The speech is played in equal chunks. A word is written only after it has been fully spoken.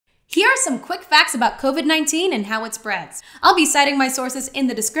Here are some quick facts about COVID-19 and how it spreads. I'll be citing my sources in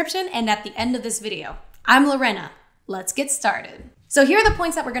the description and at the end of this video. I'm Lorena. Let's get started. So here are the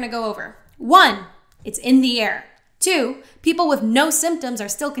points that we're going to go over. 1, it's in the air. 2, people with no symptoms are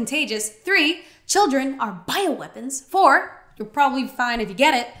still contagious. 3, children are bioweapons. 4, you'll probably be fine if you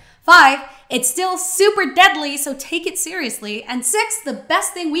get it. 5, it's still super deadly, so take it seriously. And 6, the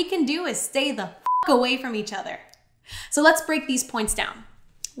best thing we can do is stay the f*** away from each other. So let's break these points down.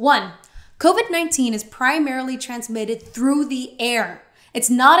 1, COVID-19 is primarily transmitted through the air. It's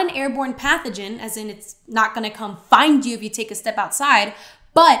not an airborne pathogen, as in it's not going to come find you if you take a step outside,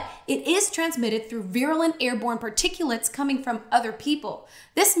 but it is transmitted through virulent airborne particulates coming from other people.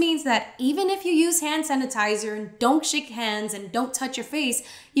 This means that even if you use hand sanitizer and don't shake hands and don't touch your face,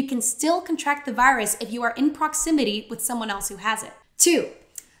 you can still contract the virus if you are in proximity with someone else who has it. 2,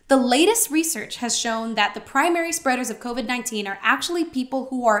 the latest research has shown that the primary spreaders of COVID-19 are actually people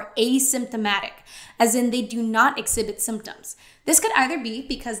who are asymptomatic, as in they do not exhibit symptoms. This could either be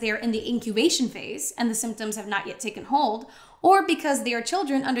because they are in the incubation phase and the symptoms have not yet taken hold, or because they are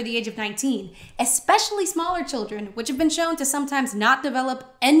children under the age of 19, especially smaller children, which have been shown to sometimes not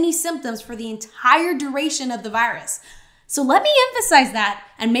develop any symptoms for the entire duration of the virus. So let me emphasize that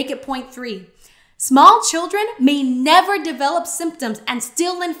and make it point 3. Small children may never develop symptoms and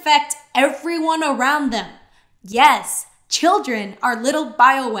still infect everyone around them. Yes, children are little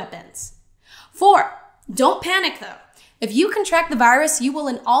bioweapons. 4, don't panic though. If you contract the virus, you will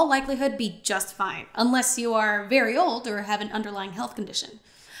in all likelihood be just fine, unless you are very old or have an underlying health condition.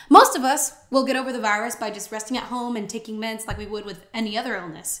 Most of us will get over the virus by just resting at home and taking meds like we would with any other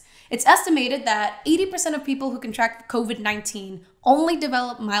illness. It's estimated that 80% of people who contract COVID-19 only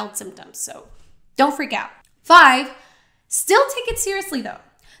develop mild symptoms, so don't freak out. 5, still take it seriously though.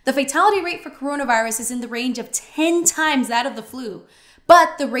 The fatality rate for coronavirus is in the range of 10 times that of the flu,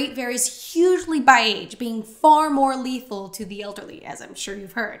 but the rate varies hugely by age, being far more lethal to the elderly, as I'm sure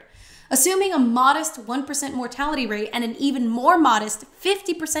you've heard. Assuming a modest 1% mortality rate and an even more modest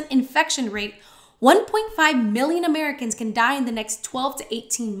 50% infection rate, 1.5 million Americans can die in the next 12 to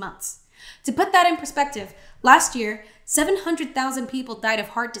 18 months. To put that in perspective, last year, 700,000 people died of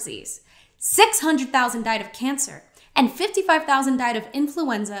heart disease. 600,000 died of cancer, and 55,000 died of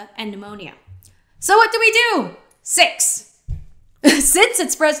influenza and pneumonia. So what do? 6. Since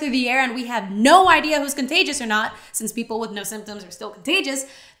it spreads through the air and we have no idea who's contagious or not, since people with no symptoms are still contagious,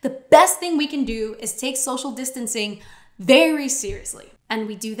 the best thing we can do is take social distancing very seriously. And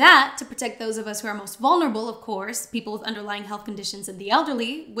we do that to protect those of us who are most vulnerable, of course, people with underlying health conditions and the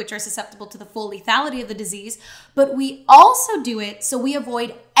elderly, which are susceptible to the full lethality of the disease. But we also do it so we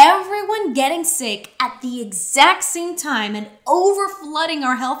avoid everyone getting sick at the exact same time and overflooding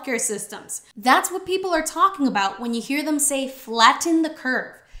our healthcare systems. That's what people are talking about when you hear them say flatten the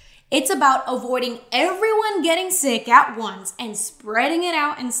curve. It's about avoiding everyone getting sick at once and spreading it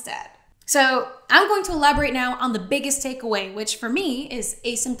out instead. So I'm going to elaborate now on the biggest takeaway, which for me is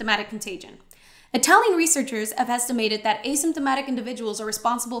asymptomatic contagion. Italian researchers have estimated that asymptomatic individuals are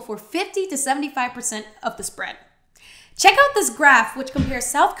responsible for 50 to 75% of the spread. Check out this graph, which compares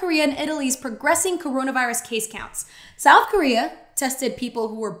South Korea and Italy's progressing coronavirus case counts. South Korea tested people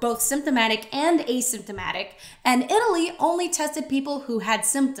who were both symptomatic and asymptomatic, and Italy only tested people who had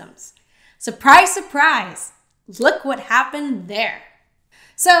symptoms. Surprise, surprise! Look what happened there.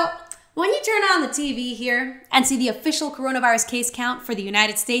 So, when you turn on the TV here and see the official coronavirus case count for the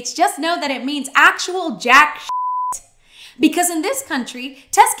United States, just know that it means actual jack shit. Because in this country,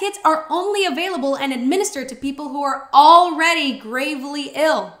 test kits are only available and administered to people who are already gravely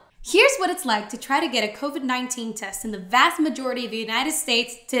ill. Here's what it's like to try to get a COVID-19 test in the vast majority of the United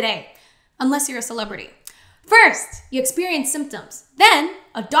States today, unless you're a celebrity. First, you experience symptoms. Then,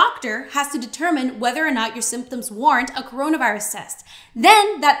 a doctor has to determine whether or not your symptoms warrant a coronavirus test.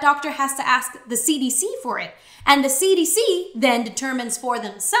 Then, that doctor has to ask the CDC for it. And the CDC then determines for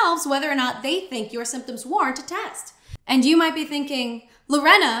themselves whether or not they think your symptoms warrant a test. And you might be thinking,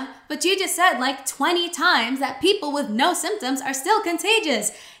 Lorena, but you just said like 20 times that people with no symptoms are still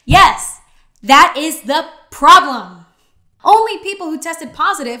contagious. Yes, that is the problem. Only people who tested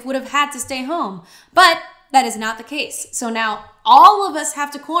positive would have had to stay home. But that is not the case. So now all of us have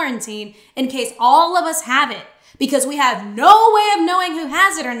to quarantine in case all of us have it, because we have no way of knowing who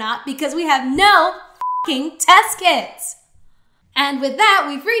has it or not, because we have no fucking test kits. And with that,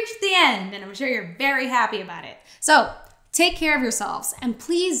 we've reached the end, and I'm sure you're very happy about it. So take care of yourselves, and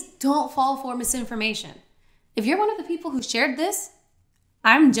please don't fall for misinformation. If you're one of the people who shared this,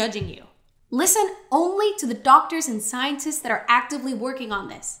 I'm judging you. Listen only to the doctors and scientists that are actively working on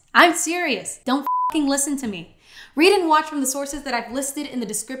this. I'm serious. Don't listen to me. Read and watch from the sources that I've listed in the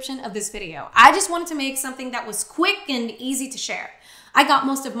description of this video. I just wanted to make something that was quick and easy to share. I got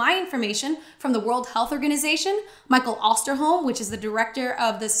most of my information from the World Health Organization, Michael Osterholm, which is the director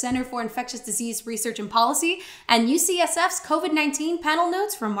of the Center for Infectious Disease Research and Policy, and UCSF's COVID-19 panel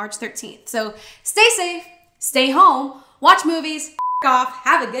notes from March 13th. So stay safe, stay home, watch movies, off,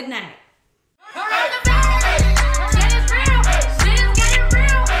 have a good night.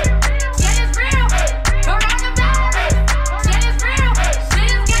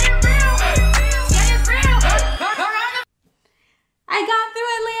 I got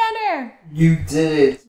through it, Leander! You did.